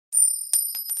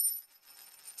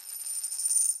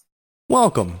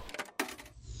Welcome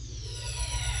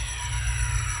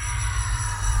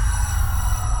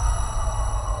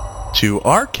to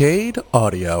Arcade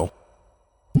Audio.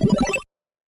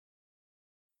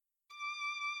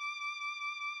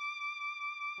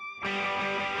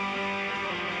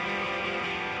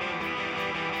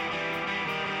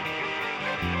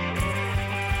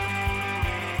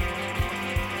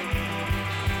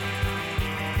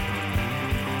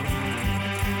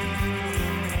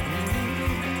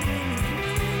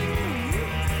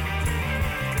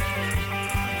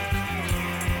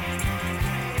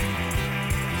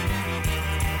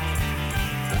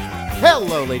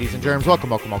 Hello, ladies and germs. Welcome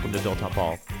to Dilettante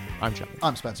Ball. I'm Chuck.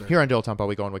 I'm Spencer. Here on Dilettante Ball,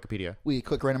 we go on Wikipedia. We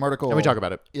click random article. And we talk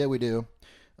about it. Yeah, we do.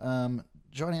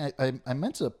 Johnny, I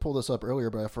meant to pull this up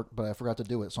earlier, but I forgot to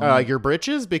do it. So Your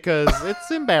britches? Because it's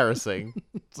embarrassing.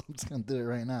 so I'm just going to do it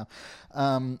right now.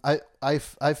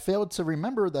 I failed to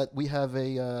remember that we have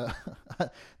a...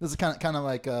 this is kind of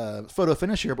like a photo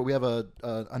finish here, but we have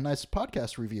a nice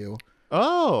podcast review.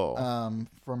 Oh.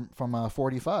 From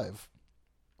 45.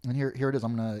 And here it is.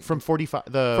 I'm gonna from 45.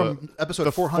 From episode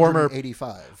the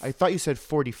 485. I thought you said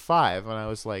 45, and I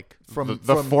was like, from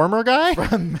former guy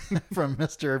from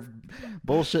Mr.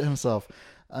 Bullshit himself.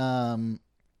 I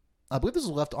believe this is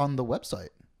left on the website,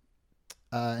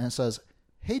 and it says,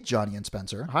 "Hey Johnny and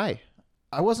Spencer. Hi.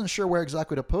 I wasn't sure where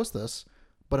exactly to post this,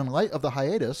 but in light of the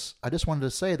hiatus, I just wanted to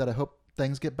say that I hope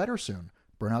things get better soon.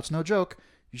 Burnout's no joke.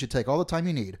 You should take all the time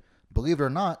you need. Believe it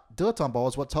or not, Dilettante Ball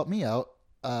is what's helped me out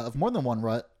of more than one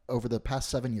rut over the past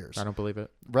 7 years. I don't believe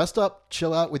it. Rest up,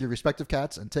 chill out with your respective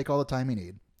cats, and take all the time you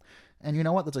need." And you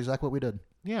know what? That's exactly what we did.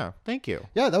 Yeah. Thank you.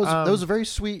 Yeah, that was a very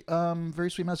sweet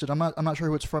message. I'm not sure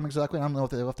who it's from exactly. I don't know if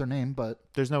they left their name, but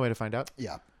There's no way to find out.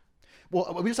 yeah.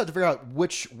 Well, we just have to figure out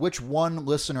which one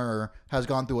listener has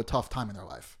gone through a tough time in their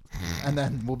life, and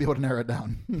then we'll be able to narrow it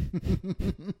down.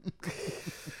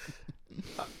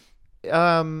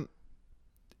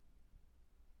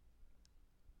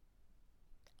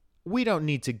 We don't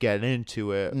need to get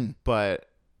into it, but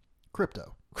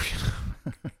Crypto.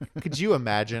 could you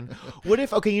imagine? What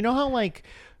if, okay, you know how like,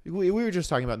 we were just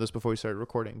talking about this before we started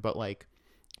recording, but like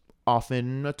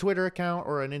often a Twitter account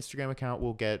or an Instagram account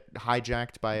will get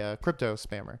hijacked by a crypto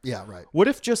spammer. Yeah, right. What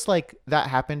if just like that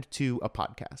happened to a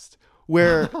podcast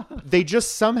where they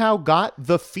just somehow got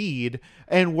the feed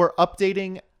and were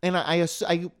updating, and I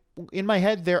in my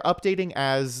head, they're updating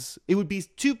as it would be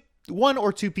one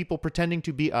or two people pretending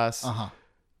to be us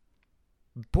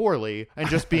poorly and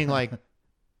just being like,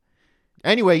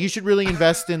 anyway, you should really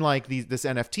invest in like this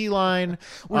NFT line.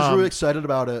 We're just really excited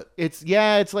about it. It's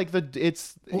like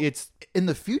it's In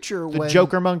the future, the when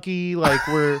Joker Monkey, like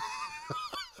we're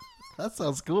that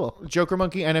sounds cool. Joker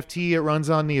Monkey NFT. It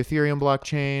runs on the Ethereum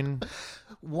blockchain.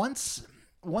 Once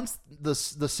the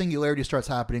singularity starts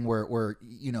happening, where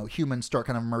humans start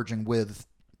kind of merging with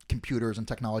computers and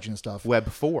technology and stuff.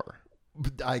 Web 4.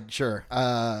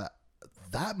 That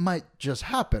might just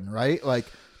happen, right? Like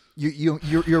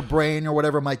your brain or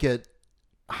whatever might get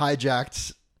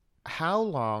hijacked. How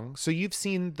long? So you've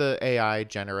seen the AI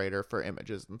generator for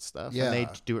images and stuff, Yeah. and they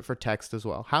do it for text as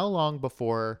well. How long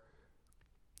before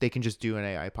they can just do an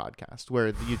AI podcast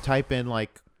where you type in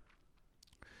like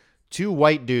two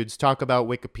white dudes talk about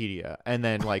Wikipedia, and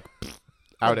then like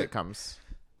out it comes?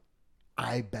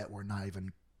 I bet we're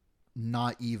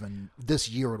not even this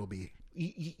year it'll be.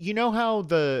 You know how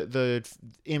the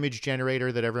image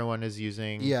generator that everyone is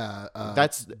using? Yeah,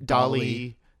 that's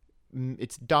DALL-E.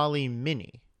 It's DALL-E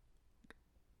Mini.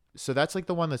 So that's like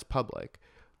the one that's public.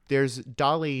 There's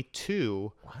DALL-E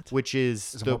 2, which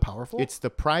is it more powerful? It's the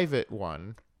private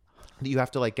one that you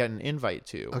have to like get an invite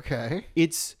to. Okay.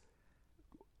 It's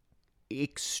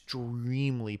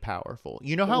extremely powerful.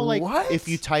 You know how like What? if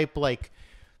you type like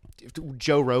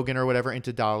Joe Rogan or whatever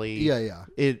into DALL-E, Yeah.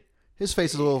 His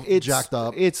face is a little jacked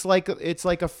up. It's like it's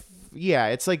like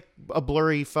a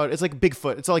blurry photo. It's like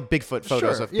Bigfoot. It's like Bigfoot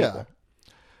photos of people.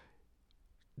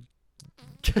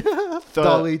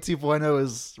 DALL-E 2.0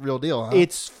 is real deal, huh?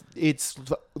 It's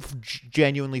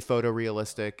genuinely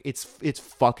photorealistic. It's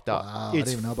fucked up. Wow, I it's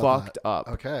didn't even know about fucked that. up.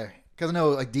 Okay, because I know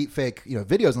like deep fake,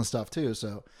 videos and stuff too.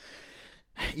 So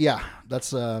yeah,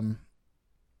 that's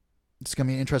it's gonna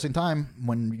be an interesting time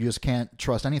when you just can't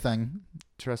trust anything.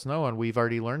 Trust no one. We've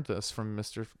already learned this from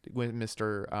Mr.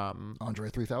 Andre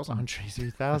 3000. Andre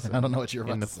 3000. I don't know what you're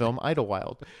about in the to say. film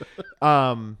Idlewild.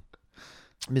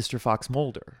 Mr. Fox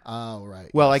Mulder. Oh, right.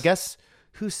 Well, yes. I guess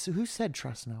who said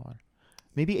trust no one?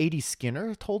 Maybe A.D.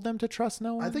 Skinner told them to trust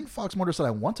no one? I think Fox Mulder said,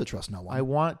 "I want to trust no one." I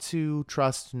want to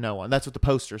trust no one. That's what the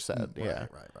poster said. Yeah.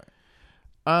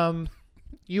 Right.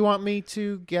 You want me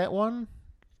to get one?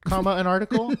 comma, an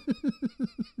article?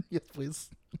 Yes, please.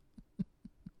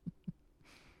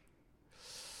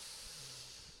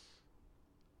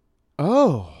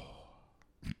 Oh.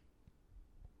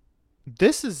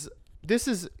 This is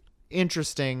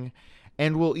interesting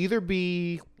and will either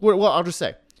be, well, I'll just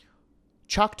say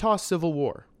Choctaw Civil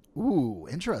War. Ooh,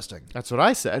 interesting. That's what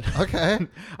I said. Okay.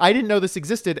 I didn't know this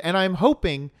existed, and I'm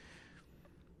hoping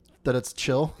That it's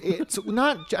chill. it's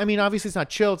not, I mean, obviously it's not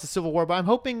chill, it's a civil war, but I'm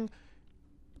hoping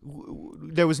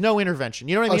there was no intervention.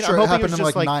 You know what I mean? Sure, I'm it hoping happened in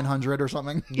just like 900 or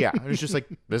something. yeah, it was just like,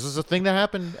 this is a thing that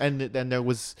happened, and then there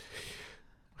was,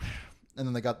 And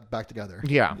then they got back together.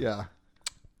 yeah. Yeah.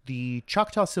 The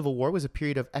Choctaw Civil War was a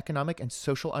period of economic and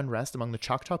social unrest among the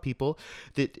Choctaw people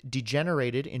that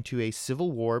degenerated into a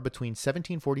civil war between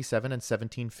 1747 and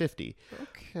 1750.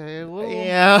 Okay. Well,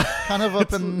 Yeah. kind of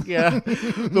up in. Yeah.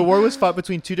 The war was fought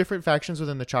between two different factions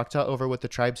within the Choctaw over what the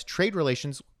tribe's trade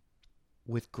relations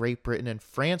with Great Britain and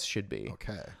France should be.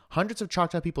 Okay. Hundreds of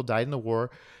Choctaw people died in the war,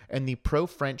 and the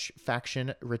pro-French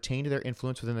faction retained their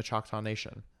influence within the Choctaw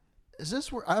Nation. Is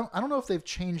this where I don't know if they've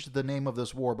changed the name of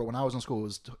this war, but when I was in school,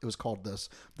 it was called this,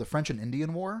 the French and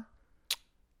Indian War.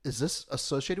 Is this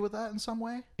associated with that in some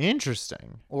way,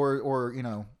 Interesting. or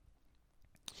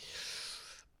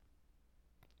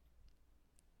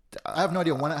I have no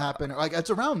idea when it happened. Like it's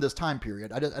around this time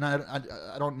period. I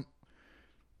don't.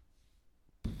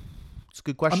 It's a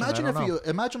good question. Imagine I don't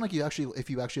know. if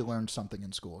you actually learned something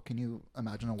in school. Can you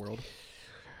imagine a world?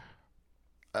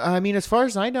 I mean, as far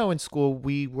as I know, in school,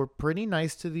 we were pretty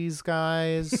nice to these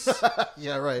guys.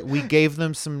 Yeah, right. We gave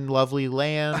them some lovely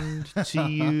land to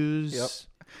use. Yep.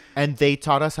 And they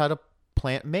taught us how to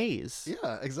plant maize.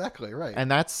 Yeah, exactly. Right.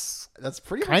 And that's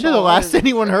pretty kind much of the all last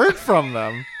anyone heard from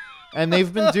them. And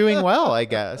they've been doing well, I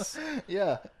guess.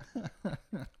 Yeah.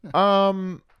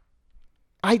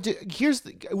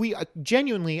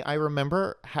 Genuinely, I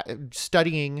remember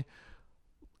studying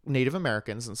Native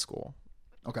Americans in school.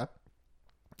 Okay.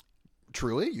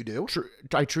 Truly, you do?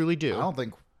 I truly do. I don't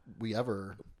think we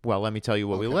ever. Well, let me tell you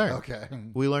what we learned. Okay.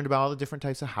 We learned about all the different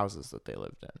types of houses that they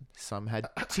lived in. Some had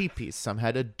teepees, some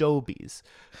had adobes,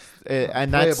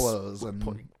 and that's Pueblos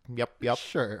and yep.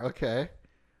 Sure. Okay.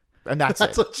 And that's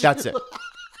That's it. what you- That's it.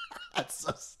 That's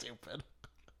so stupid.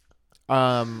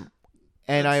 And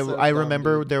That's so I dumb,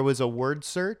 remember dude. there was a word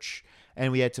search,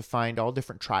 and we had to find all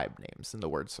different tribe names in the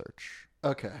word search,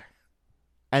 Okay.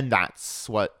 and that's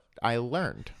what I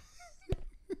learned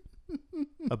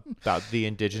about the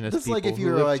indigenous It's people. like if who you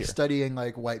were lived like here. studying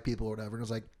like white people or whatever, and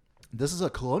it's like, this is a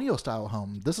colonial style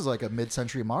home. This is like a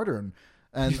mid-century modern,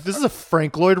 and This is a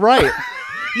Frank Lloyd Wright.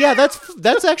 Yeah,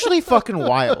 that's actually fucking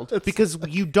wild because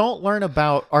you don't learn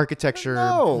about architecture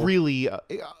No. really of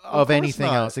course anything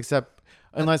not. else except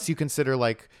unless you consider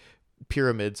like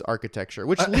pyramids architecture,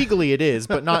 which legally it is,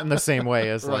 but not in the same way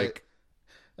as Right. like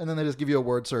and then they just give you a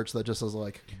word search that just says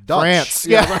like Dutch. France.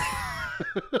 Yeah. Yeah.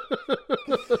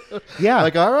 right. Yeah.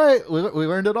 Like, all right, we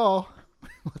learned it all.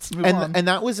 Let's move on. and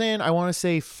that was in, I want to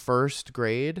say, first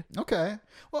grade. Okay.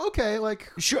 Well, okay.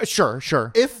 Like, Sure.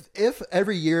 if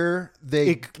every year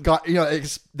they got,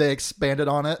 they expanded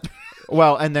on it.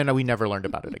 Well, and then we never learned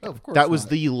about it again. Of course that was not.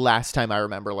 the last time I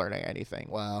remember learning anything.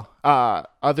 Wow.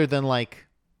 Other than like,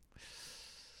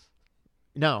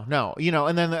 no,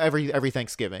 and then every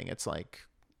Thanksgiving, it's like,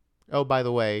 oh, by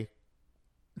the way,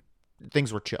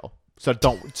 things were chill, so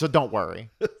don't worry.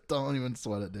 Don't even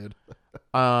sweat it, dude.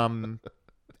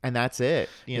 And that's it,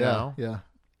 you know. Yeah.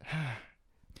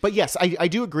 But yes, I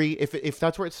do agree. If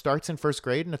that's where it starts in first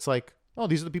grade, and it's like, oh,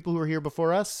 these are the people who were here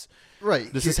before us.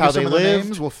 Right. This Here- is how here's they some of the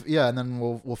lived. names. And then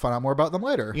we'll find out more about them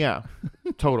later. Yeah,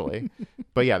 totally.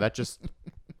 But yeah, that just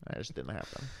didn't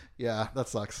happen. Yeah, that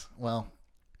sucks. Well,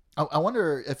 I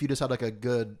wonder if you just had like a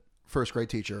good first grade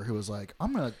teacher who was like,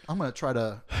 I'm gonna try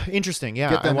to Interesting. Yeah,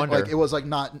 get them. I wonder. Like it was like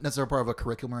not necessarily part of a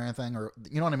curriculum or anything, or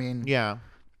you know what I mean? Yeah.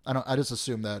 I just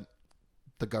assume that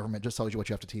the government just tells you what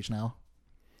you have to teach now,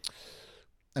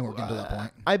 and we're getting to that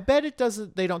point. I bet it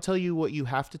doesn't. They don't tell you what you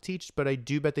have to teach, but I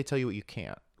do bet they tell you what you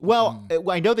can't. Well,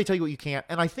 I know they tell you what you can't,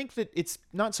 and I think that it's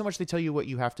not so much they tell you what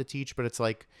you have to teach, but it's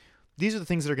like these are the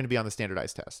things that are going to be on the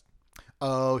standardized test.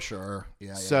 Oh, sure.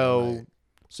 Yeah. So- right.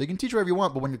 So you can teach whatever you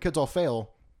want, but when your kids all fail,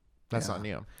 That's Yeah. on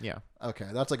you. Yeah. okay,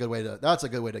 that's a good way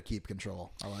to keep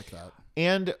control. I like that.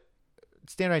 And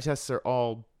standardized tests are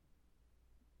all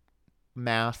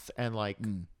math and like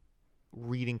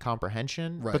reading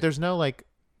comprehension, Right. but there's no like,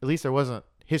 at least there wasn't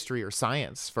history or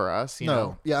science for us, you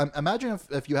know? Yeah. Imagine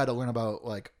if you had to learn about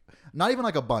like not even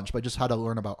like a bunch, but just how to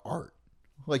learn about art.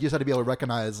 Like you just had to be able to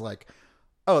recognize like,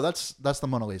 oh, that's the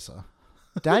Mona Lisa.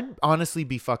 That'd honestly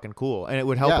be fucking cool, and it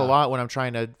would help Yeah. a lot when I'm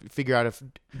trying to figure out if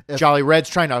Jolly Red's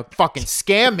trying to fucking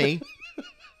scam me.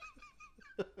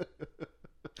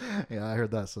 Yeah, I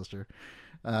heard that, sister.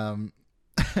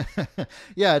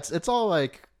 Yeah, it's all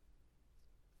like,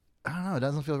 I don't know. It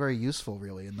doesn't feel very useful,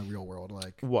 really, in the real world.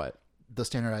 Like What? the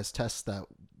standardized tests that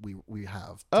we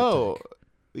have. to Oh,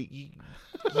 take.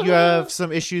 you have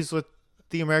some issues with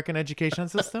the American education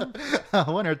system?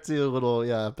 One or two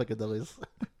little piccadillies.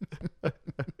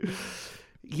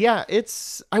 Yeah,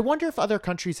 I wonder if other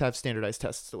countries have standardized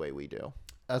tests the way we do.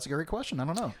 That's a great question. I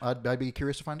don't know. I'd be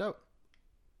curious to find out.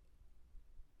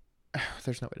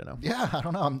 There's no way to know. Yeah, I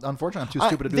don't know. Unfortunately, I'm too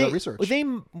stupid to do that research. They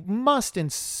must in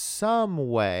some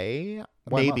way.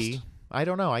 Why Maybe. must? I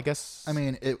don't know. I guess. I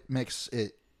mean, it makes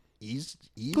it easier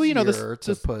Well,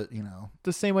 to put,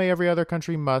 the same way every other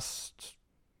country must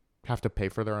have to pay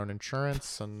for their own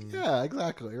insurance, and Yeah,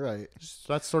 exactly. Right.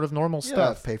 that's sort of normal Yeah,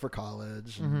 stuff. pay for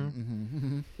college.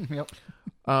 Yep.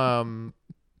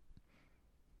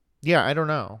 Yeah, I don't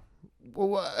know.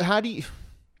 Well, how do you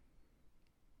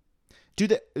do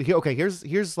that? Okay,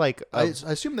 here's like I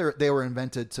assume they were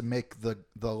invented to make the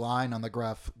line on the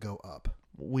graph go up.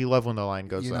 we love when the line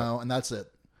goes up. And that's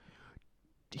it.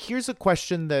 Here's a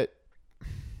question that,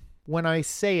 when I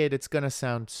say it, it's gonna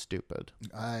sound stupid.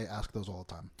 I ask those all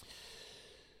the time.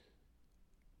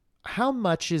 How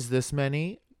much is this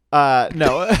many?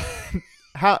 No.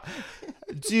 How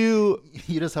do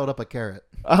You just held up a carrot.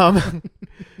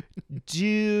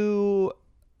 do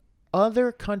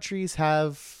other countries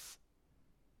have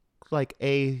like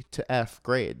A to F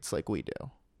grades like we do?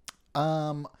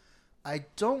 I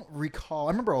don't recall.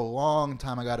 I remember a long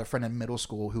time ago, I had a friend in middle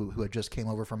school who had just came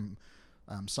over from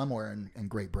somewhere in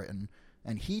Great Britain,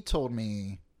 and he told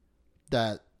me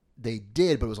that they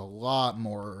did, but it was a lot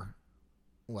more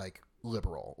like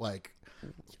liberal. Like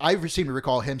I seem to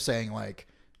recall him saying like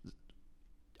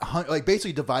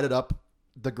basically divided up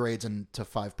the grades into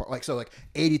 5 parts. Like so, like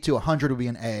 80 to 100 would be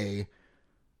an A.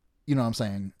 You know what I'm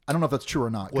saying? I don't know if that's true or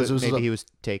not. Well, Because maybe he was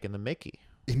taking the Mickey.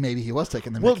 maybe he was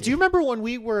taking the Well, Mickey. do you remember when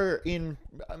we were in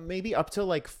maybe up to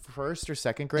like first or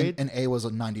second grade? And A was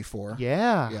a 94.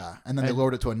 Yeah. Yeah, and then they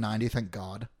lowered it to a 90. Thank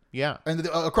God. Yeah. And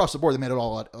across the board, they made it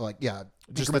all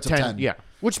Just increments the of 10. Yeah.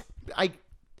 Which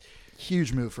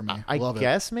Huge move for me. I Love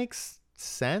guess makes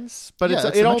sense, but it's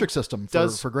it a all metric system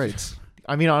for grades.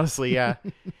 I mean, honestly, yeah.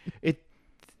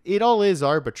 it all is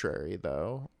arbitrary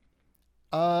though.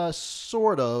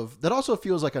 Sort of. That also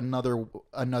feels like another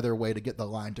way to get the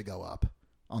line to go up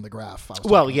on the graph. I was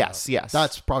Well, talking yes, about. yes.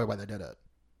 That's probably why they did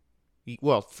it.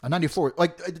 Well, A 94.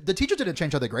 Like the teachers didn't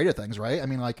change how they graded things, right? I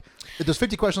mean, like if there's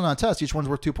 50 questions on a test, each one's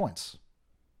worth 2 points.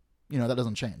 That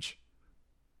doesn't change.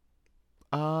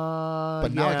 but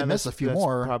now I can miss a few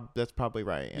more. That's probably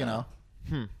right. Yeah.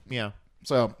 Yeah.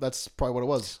 So that's probably what it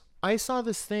was. I saw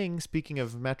this thing. Speaking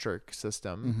of metric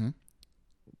system, Mm-hmm.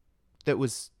 that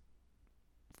was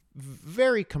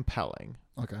very compelling,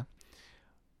 Okay.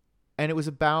 and it was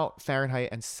about Fahrenheit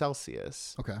and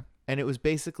Celsius, Okay. and it was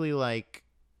basically like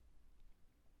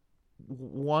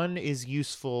one is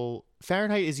useful.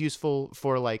 Fahrenheit is useful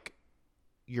for like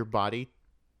your body,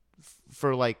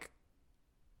 for like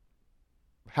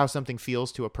how something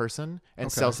feels to a person, and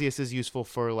Okay. Celsius is useful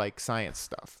for like science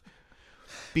stuff.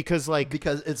 Because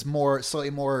it's slightly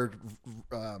more.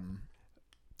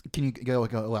 Can you go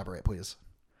elaborate, please?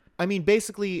 I mean,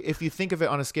 basically, if you think of it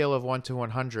on a scale of 1 to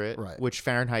 100, Right. which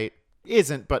Fahrenheit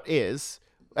isn't, but is,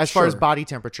 as far as Sure. body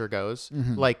temperature goes,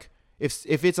 like if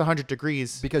it's 100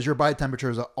 degrees, Because your body temperature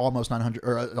is almost 900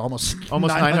 or almost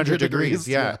 900 degrees,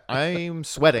 yeah, I'm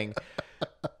sweating.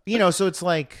 So it's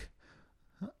like,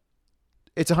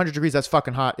 it's 100 degrees, that's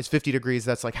fucking hot. It's 50 degrees,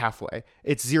 that's like halfway.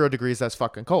 It's 0 degrees, that's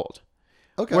fucking cold.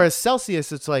 Okay. Whereas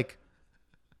Celsius, it's like,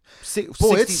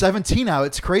 Boy, it's 17 out.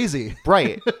 It's crazy.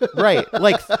 right.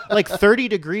 Like 30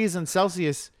 degrees in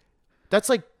Celsius, that's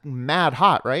like mad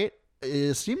hot, right?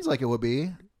 It seems like it would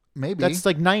be. Maybe. That's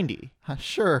like 90.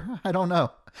 Sure. I don't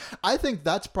know. I think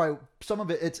that's probably some of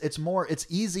it. It's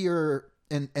easier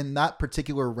in that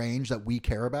particular range that we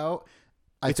care about.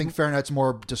 I think Fahrenheit's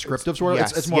more descriptive sort of.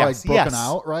 yes, It's more yes, like broken yes.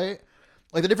 out, right?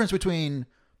 Like the difference between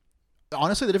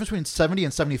 70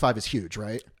 and 75 is huge,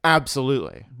 right?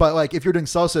 Absolutely. But like if you're doing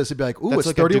Celsius, it'd be like, ooh, That's it's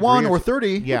like a 31 degree or of-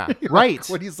 30. Yeah, You're right. like,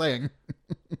 what are you saying?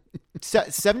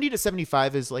 70 to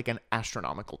 75 is like an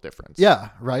astronomical difference. Yeah,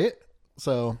 right.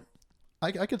 So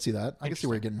I could see that. I can see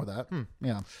where you're getting with that.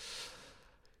 Yeah.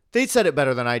 They said it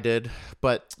better than I did,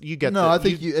 but you get No, I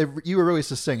think you were really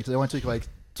succinct. They went to like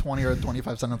 20 or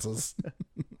 25 sentences.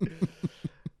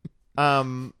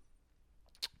 And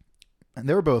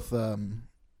they were both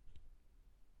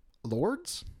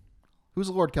lords. Who's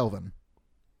Lord Kelvin?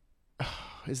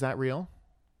 Is that real?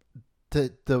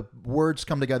 The words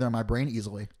come together in my brain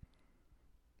easily,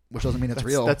 which doesn't mean it's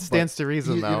real. That stands to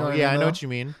reason, you though. know what I Yeah, mean, I know though? what you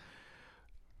mean.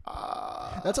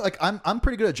 That's like I'm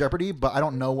pretty good at Jeopardy, but I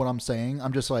don't know what I'm saying.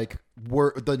 I'm just like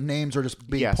the names are just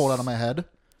being Yes. pulled out of my head.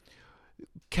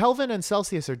 Kelvin and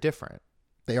Celsius are different.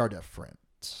 They are different,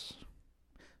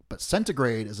 but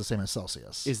centigrade is the same as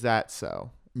Celsius. Is that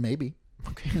so? Maybe.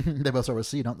 Okay. They both start with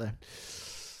C, don't they?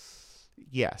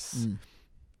 Yes. Mm.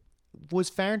 Was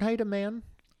Fahrenheit a man?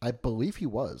 I believe he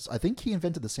was. I think he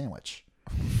invented the sandwich.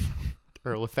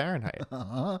 Earl of Fahrenheit.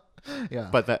 Uh-huh. Yeah.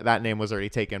 But that name was already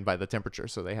taken by the temperature,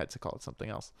 so they had to call it something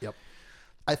else. Yep.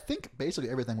 I think basically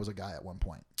everything was a guy at one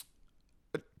point.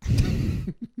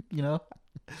 You know?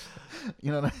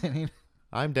 You know what I mean?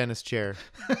 I'm Dennis Chair.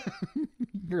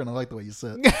 You're going to like the way you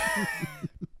sit.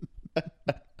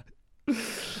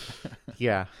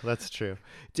 Yeah, that's true.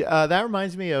 That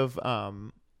reminds me of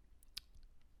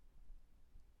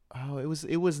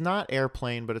it was not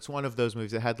Airplane, but it's one of those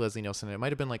movies that had Leslie Nielsen in it. It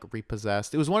might have been like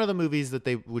Repossessed. It was one of the movies that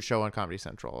they would show on Comedy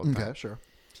Central all the time. Okay, sure.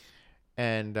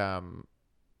 And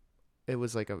it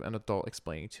was like an adult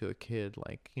explaining to a kid,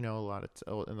 like, you know, a lot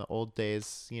of in the old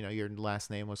days, you know, your last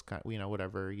name was kind, you know,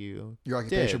 whatever you Your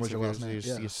occupation did. was So your if last it name. was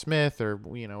Yeah. you're Smith or,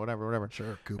 you know, whatever.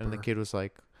 Sure, Cooper. And the kid was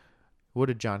like, "What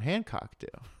did John Hancock do?"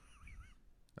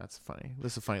 That's funny.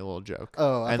 This is a funny little joke.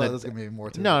 Oh, I and thought the- there was going to be more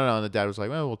to it. No. And the dad was like,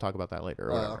 "Well, we'll talk about that later."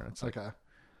 Or Oh, whatever. And it's like, okay.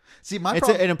 See, my it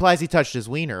problem... implies he touched his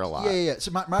wiener a lot. Yeah.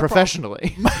 So my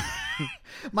Professionally.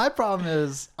 My problem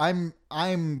is I'm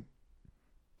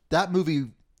that movie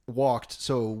walked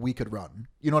so we could run.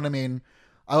 You know what I mean?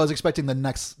 I was expecting the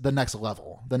next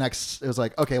level. It was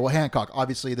like, okay, well, Hancock,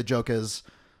 obviously the joke is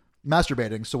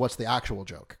masturbating, so what's the actual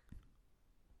joke?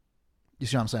 You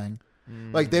see what I'm saying?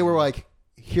 Like they were like,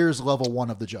 here's level 1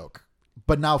 of the joke.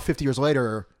 But now 50 years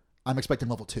later, I'm expecting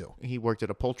level 2. He worked at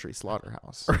a poultry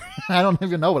slaughterhouse. I don't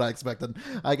even know what I expected.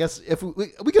 I guess if we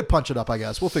could punch it up, I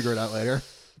guess. We'll figure it out later.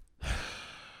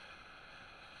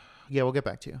 Yeah, we'll get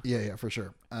back to you. Yeah, for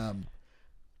sure.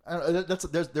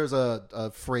 There's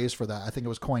a phrase for that. I think it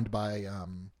was coined by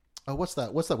what's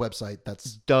that website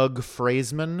that's Doug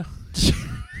Phraseman.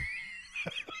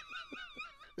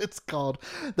 it's called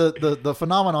the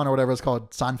phenomenon or whatever it's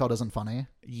called. Seinfeld Isn't Funny.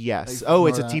 Yes. Like, Oh,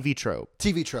 it's a that. TV trope.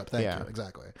 TV trope. Thank Yeah. you.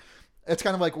 Exactly. It's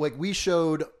kind of like we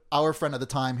showed our friend at the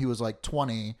time. He was like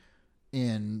 20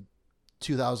 in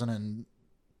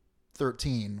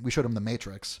 2013. We showed him The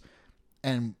Matrix,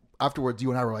 and afterwards, you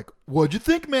and I were like, "What'd you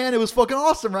think, man? It was fucking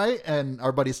awesome, right?" And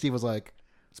our buddy Steve was like,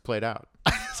 It's played out.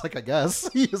 "It's like, I guess."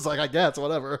 He was like, "I guess,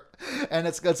 whatever." And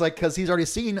it's like because he's already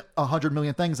seen 100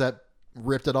 million things that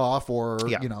ripped it off, or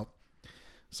Yeah. you know.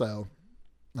 So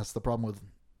that's the problem with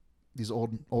these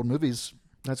old movies.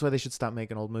 That's why they should stop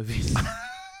making old movies.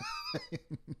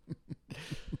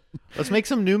 Let's make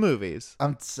some new movies.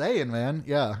 I'm saying, man,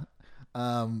 yeah.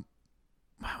 I don't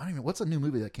even. What's a new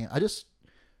movie that came?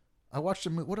 I watched a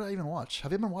movie. What did I even watch?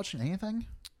 Have you been watching anything?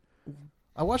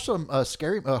 I watched a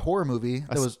scary horror movie.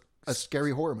 That was a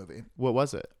scary horror movie. What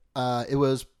was it? It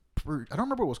was. I don't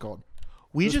remember what it was called.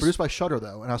 We It was just produced by Shudder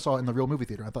though, and I saw it in the real movie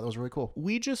theater. I thought that was really cool.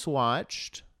 we just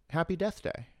watched Happy Death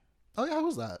Day. Oh yeah, how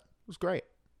was that? It was great.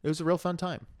 It was a real fun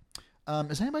time.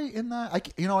 Is anybody in that? I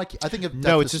think of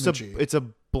No, Death it's to just Smoochie. it's a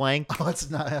blank. Oh, it's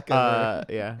not. Okay,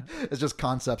 Yeah. it's just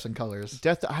concepts and colors.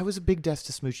 I was a big Death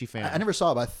to Smoochie fan. I never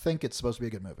saw it, but I think it's supposed to be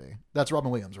a good movie. That's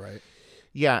Robin Williams, right?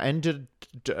 Yeah, and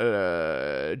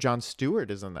Jon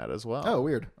Stewart is in that as well. Oh,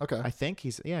 weird. Okay. I think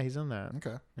he's in that.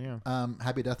 Okay. Yeah.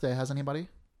 Happy Death Day has anybody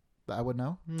that I would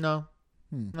know? No.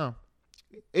 Hmm. No.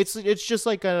 It's just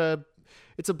like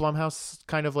it's a Blumhouse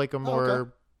kind of like a more okay.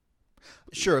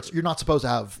 Sure, you're not supposed to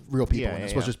have real people. Yeah, in it.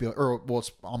 It's yeah, supposed to just be,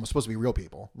 it's almost supposed to be real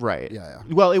people. right. Yeah.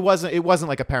 Well, it wasn't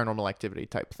like a Paranormal Activity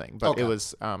type thing, but Okay. it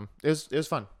was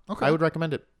fun. Okay. I would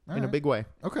recommend it All in a right. big way.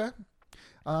 Okay.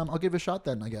 I'll give it a shot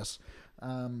then, I guess.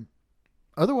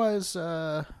 Otherwise,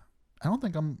 I don't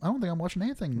think I'm watching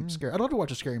anything scary. I'd love to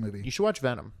watch a scary movie. You should watch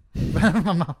Venom.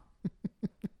 I'm not.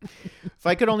 If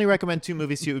I could only recommend 2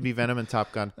 movies to you, it would be Venom and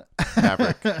Top Gun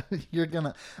Maverick. You're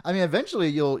gonna. I mean, eventually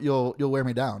you'll wear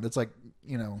me down. It's like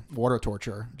water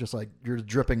torture. Just like you're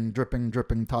dripping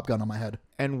Top Gun on my head.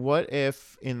 And what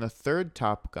if in the third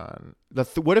Top Gun,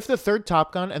 what if the third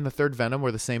Top Gun and the third Venom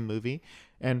were the same movie,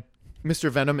 and Mr.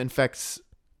 Venom infects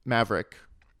Maverick,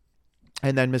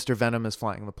 and then Mr. Venom is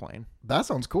flying the plane? That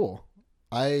sounds cool.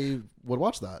 I would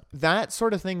watch that. That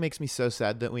sort of thing makes me so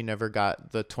sad that we never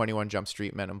got the 21 Jump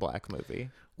Street Men in Black movie.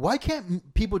 Why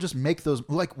can't people just make those?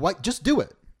 Like, why just do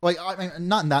it? Like, I mean,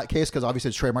 not in that case because obviously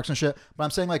it's trademarks and shit. But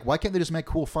I'm saying, like, why can't they just make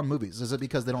cool, fun movies? Is it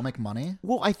because they don't make money?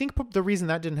 Well, I think the reason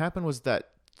that didn't happen was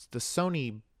that the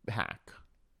Sony hack.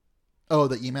 Oh,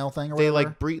 the email thing or They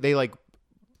whatever? they like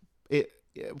it.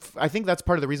 I think that's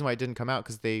part of the reason why it didn't come out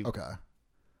because they, Okay.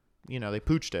 they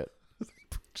pooched it.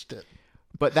 Just it.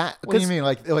 But that, What do you mean?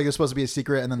 Like it's supposed to be a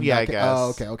secret and then Yeah, I that guess.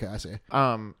 Oh, okay, I see.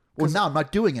 Well, Well, now I'm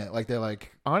not doing it. Like they're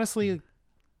like, honestly,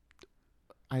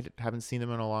 haven't seen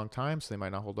them in a long time, so they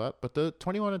might not hold up. But the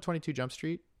 21 and 22 Jump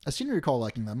Street, I seem to recall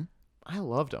liking them. I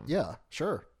loved them. Yeah,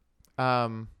 sure.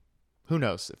 Who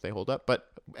knows if they hold up? But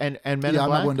and Men in I'm Black,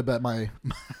 not willing to bet my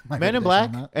Men in reputation Black,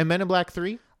 on that. and Men in Black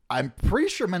 3. I'm pretty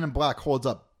sure Men in Black holds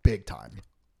up big time.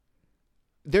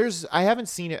 I haven't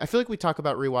seen it. I feel like we talk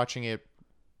about rewatching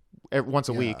it once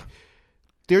a Yeah. week.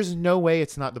 There's no way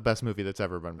it's not the best movie that's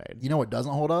ever been made. You know what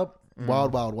doesn't hold up?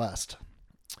 Wild Wild West.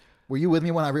 Were you with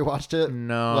me when I rewatched it?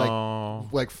 No.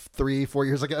 Like 3-4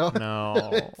 years ago?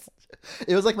 No.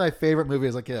 It was like my favorite movie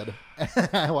as a kid.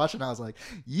 I watched it and I was like,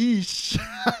 yeesh.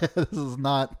 This is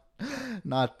not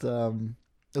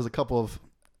there's a couple of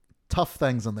tough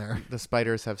things in there. The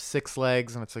spiders have 6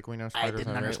 legs, and it's like, we know I spiders didn't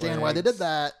have 8 understand why they legs. did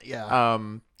that. Yeah.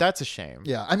 That's a shame.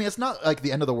 Yeah. I mean, it's not like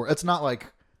the end of the world. It's not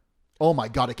like, oh my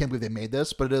God, I can't believe they made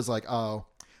this. But it is like, oh,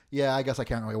 yeah, I guess I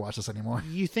can't really watch this anymore.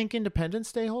 You think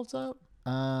Independence Day holds up?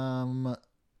 I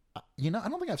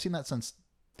don't think I've seen that since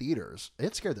theaters.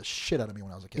 It scared the shit out of me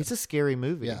when I was a kid. It's a scary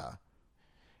movie. Yeah.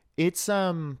 It's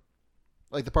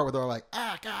Like the part where they're like,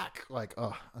 like,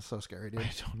 oh, that's so scary, dude.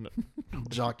 I don't know.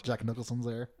 Jack Nicholson's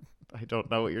there. I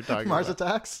don't know what you're talking Mars about.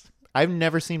 Attacks? I've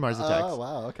never seen Mars Attacks. Oh,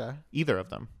 wow, okay. Either of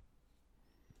them.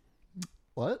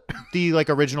 What? The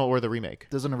original or the remake.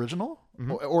 There's an original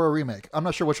Mm-hmm. or a remake. I'm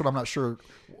not sure which one. I'm not sure.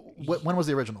 When was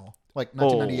the original? Like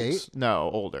 1998? Old.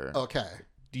 No, older. Okay.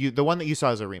 The one that you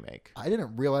saw is a remake. I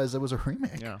didn't realize it was a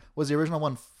remake. Yeah. Was the original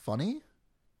one funny?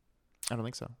 I don't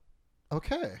think so.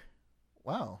 Okay.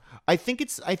 Wow. I think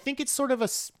it's sort of a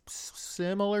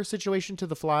similar situation to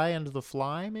The Fly and The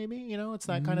Fly, maybe. It's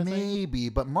that kind of thing. Maybe,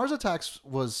 but Mars Attacks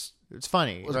was It's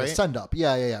funny, a right? send up.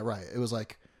 Yeah, right. It was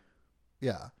like,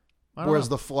 yeah. I don't Whereas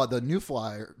know. the new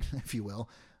Fly, if you will,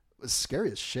 was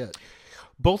scary as shit.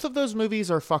 Both of those movies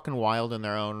are fucking wild in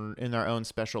their own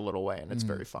special little way, and it's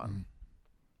very fun.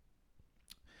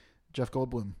 Jeff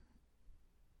Goldblum.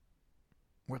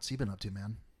 What's he been up to,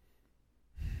 man?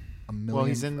 A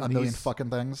million, Well, a million fucking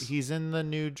things. He's in the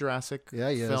new Jurassic Yeah,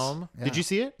 he is. film. Yeah. Did you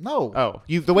see it? No. Oh,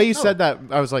 the way you No. said that,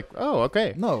 I was like, oh,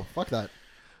 okay. No, fuck that.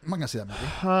 I'm not gonna see that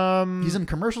movie. He's in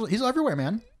commercials. He's everywhere,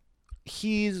 man.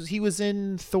 He was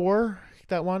in Thor,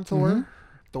 that one Thor.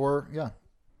 Thor, yeah.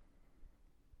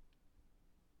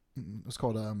 It's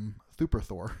called Super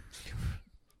Thor.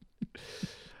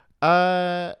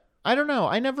 I don't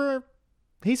know.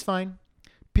 He's fine.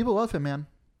 People love him, man.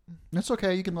 It's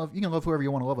okay. You can love whoever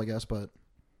you want to love, I guess. But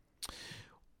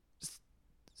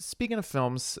Speaking of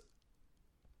films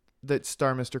that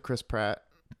star Mr. Chris Pratt,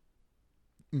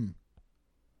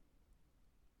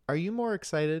 are you more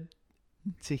excited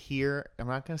to hear? I'm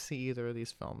not going to see either of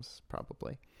these films,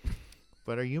 probably.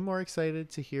 But are you more excited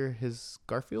to hear his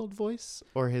Garfield voice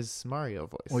or his Mario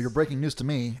voice? well, you're breaking news to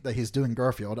me that he's doing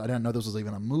Garfield. I didn't know this was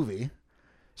even a movie.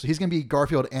 So he's gonna be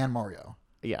Garfield and Mario.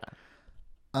 Yeah.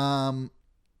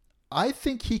 I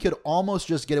think he could almost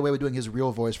just get away with doing his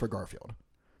real voice for Garfield.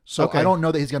 So Okay. I don't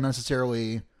know that he's going to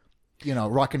necessarily,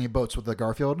 rock any boats with the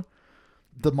Garfield.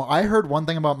 I heard one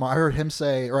thing about I heard him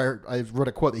say, or I read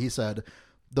a quote that he said,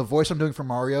 the voice I'm doing for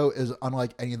Mario is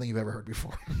unlike anything you've ever heard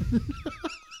before.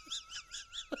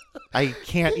 I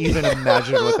can't even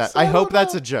imagine what that. I hope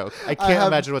that's a joke. I can't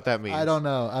imagine what that means. I don't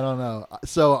know.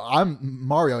 So I'm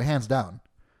Mario, hands down.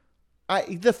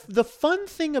 The fun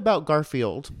thing about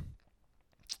Garfield,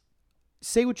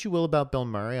 say what you will about Bill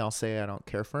Murray, I'll say I don't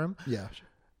care for him. Yeah.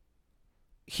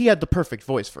 He had the perfect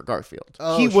voice for Garfield.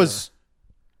 Oh, he sure. was.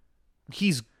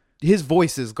 His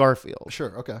voice is Garfield.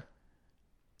 Sure. Okay.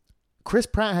 Chris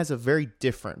Pratt has a very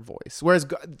different voice, whereas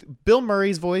Bill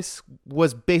Murray's voice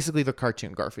was basically the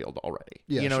cartoon Garfield already.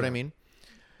 Yeah, you know what I sure. mean?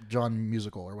 John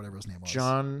Musical or whatever his name was.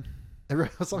 John.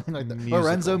 Something like that. Musical.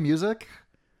 Lorenzo Music.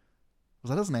 Was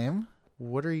that his name?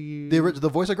 What are you? The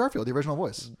voice of Garfield, the original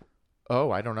voice.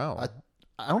 Oh, I don't know.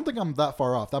 I don't think I'm that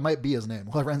far off. That might be his name,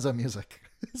 Lorenzo Music.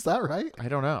 Is that right? I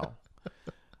don't know.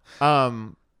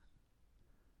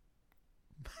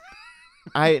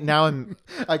 I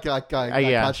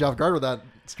caught you off guard with that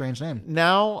strange name.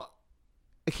 Now,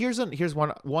 here's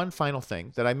one final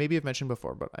thing that I maybe have mentioned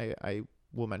before, but I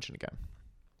will mention again.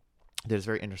 That is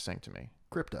very interesting to me.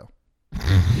 Crypto.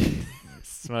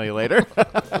 Smell you later.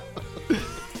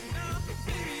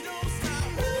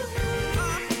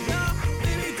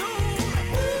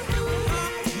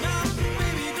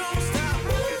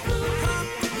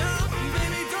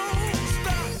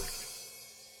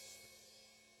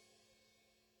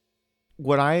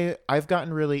 I've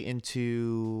gotten really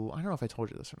into, I don't know if I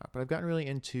told you this or not, but I've gotten really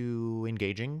into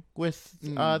engaging with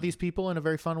these people in a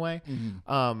very fun way.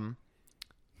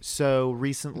 So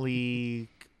recently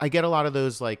I get a lot of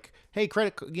those like, hey,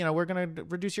 we're going to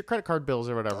reduce your credit card bills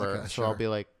or whatever. Okay, so sure. I'll be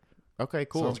like, okay,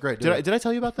 cool. Sounds great. Did I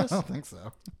tell you about this? I don't think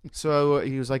so. So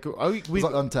he was like, oh, Was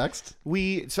that on text?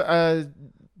 these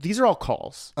are all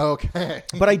calls. Okay.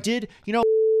 But I did,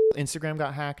 Instagram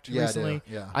got hacked Yeah, I do. recently.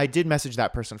 Yeah. I did message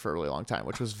that person for a really long time,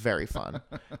 which was very fun.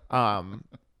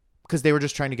 Because they were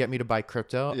just trying to get me to buy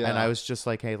crypto. Yeah. And I was just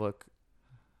like, hey, look,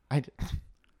 I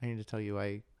need to tell you,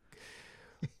 I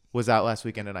was out last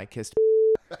weekend and I kissed.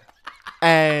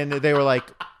 And they were like,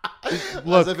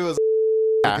 look, As if it was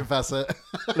Yeah. confess it.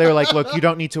 they were like, look, you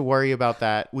don't need to worry about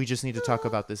that. We just need to talk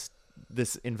about this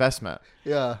investment.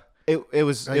 Yeah. It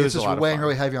was It's a just lot of weighing fun.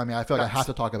 really heavy on me. I feel like I have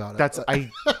to talk about it.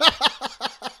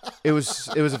 It was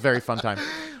a very fun time.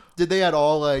 Did they at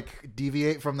all like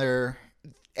deviate from their?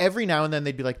 Every now and then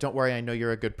they'd be like, don't worry, I know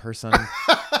you're a good person.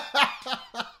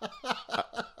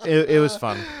 It was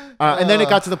fun. And then it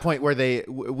got to the point where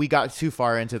we got too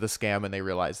far into the scam and they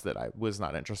realized that I was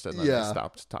not interested and then they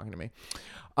stopped talking to me.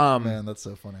 Man, that's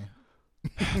so funny.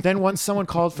 Then once someone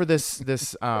called for this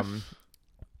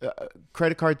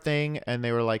credit card thing and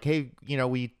they were like, hey,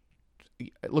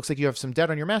 it looks like you have some debt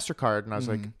on your MasterCard. And I was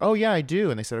like, oh yeah, I do.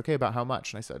 And they said, okay, about how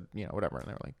much? And I said, whatever. And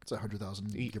they were like, It's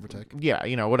 100,000, give or take.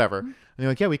 yeah, whatever. And they're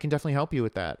like, yeah, we can definitely help you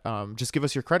with that. Just give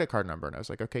us your credit card number. And I was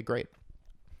like, okay, great.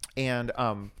 And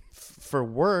for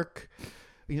work,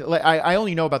 like I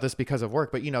only know about this because of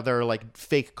work, but there are like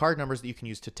fake card numbers that you can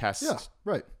use to test Yeah,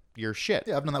 right. your shit.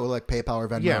 Yeah, I've done that with like PayPal or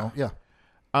Venmo. Yeah.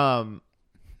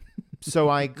 So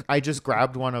I just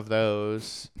grabbed one of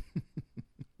those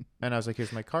and I was like,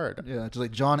 here's my card. Yeah, just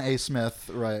like John A. Smith,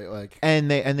 right? Like, And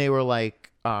they were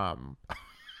like, oh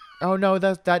no,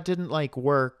 that didn't like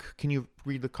work. Can you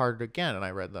read the card again? And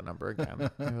I read the number again. And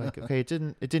they were like, okay, it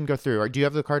didn't go through. Or do you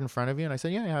have the card in front of you? And I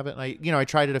said, yeah, I have it. And I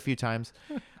tried it a few times.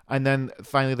 And then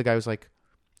finally the guy was like,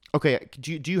 okay,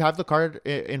 do you have the card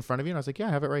in front of you? And I was like, yeah,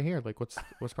 I have it right here. Like, what's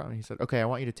the problem? He said, okay, I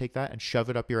want you to take that and shove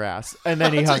it up your ass. And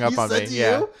then he hung up on me.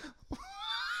 Yeah.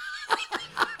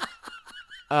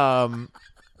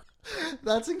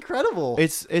 That's incredible.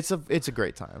 It's a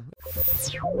great time.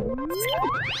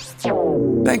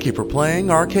 Thank you for playing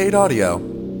Arcade Audio.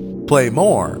 Play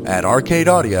more at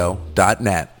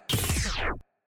arcadeaudio.net.